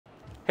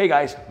Hey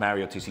guys,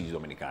 Mario TCG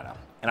Dominicana,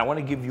 and I want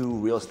to give you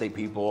real estate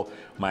people,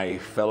 my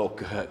fellow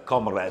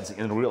comrades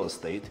in real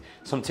estate,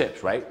 some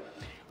tips, right?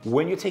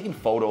 When you're taking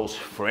photos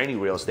for any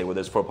real estate, whether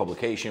it's for a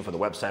publication, for the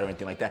website or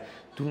anything like that,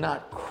 do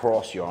not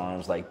cross your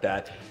arms like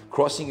that.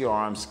 Crossing your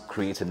arms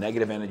creates a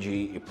negative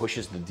energy, it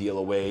pushes the deal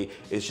away,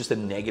 it's just a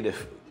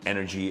negative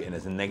energy and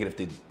it's a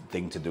negative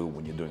thing to do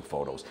when you're doing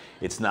photos.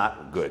 It's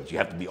not good. You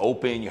have to be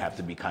open, you have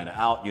to be kind of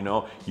out, you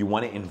know? You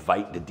want to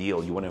invite the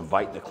deal, you want to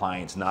invite the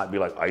clients, not be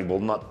like, I will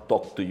not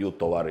talk to you,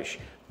 tovarish.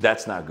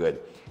 That's not good.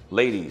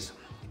 Ladies,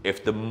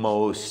 if the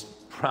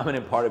most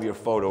prominent part of your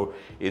photo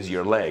is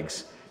your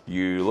legs,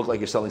 you look like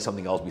you're selling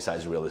something else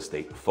besides real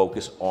estate.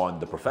 Focus on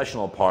the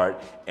professional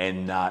part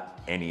and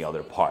not any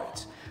other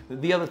parts.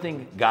 The other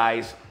thing,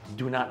 guys,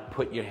 do not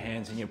put your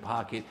hands in your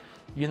pocket.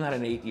 You're not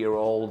an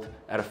 8-year-old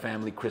at a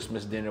family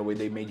Christmas dinner where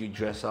they made you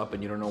dress up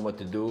and you don't know what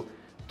to do.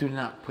 Do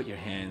not put your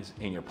hands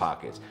in your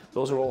pockets.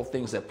 Those are all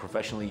things that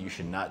professionally you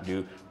should not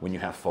do when you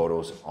have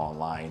photos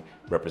online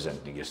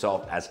representing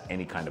yourself as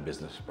any kind of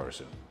business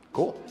person.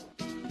 Cool?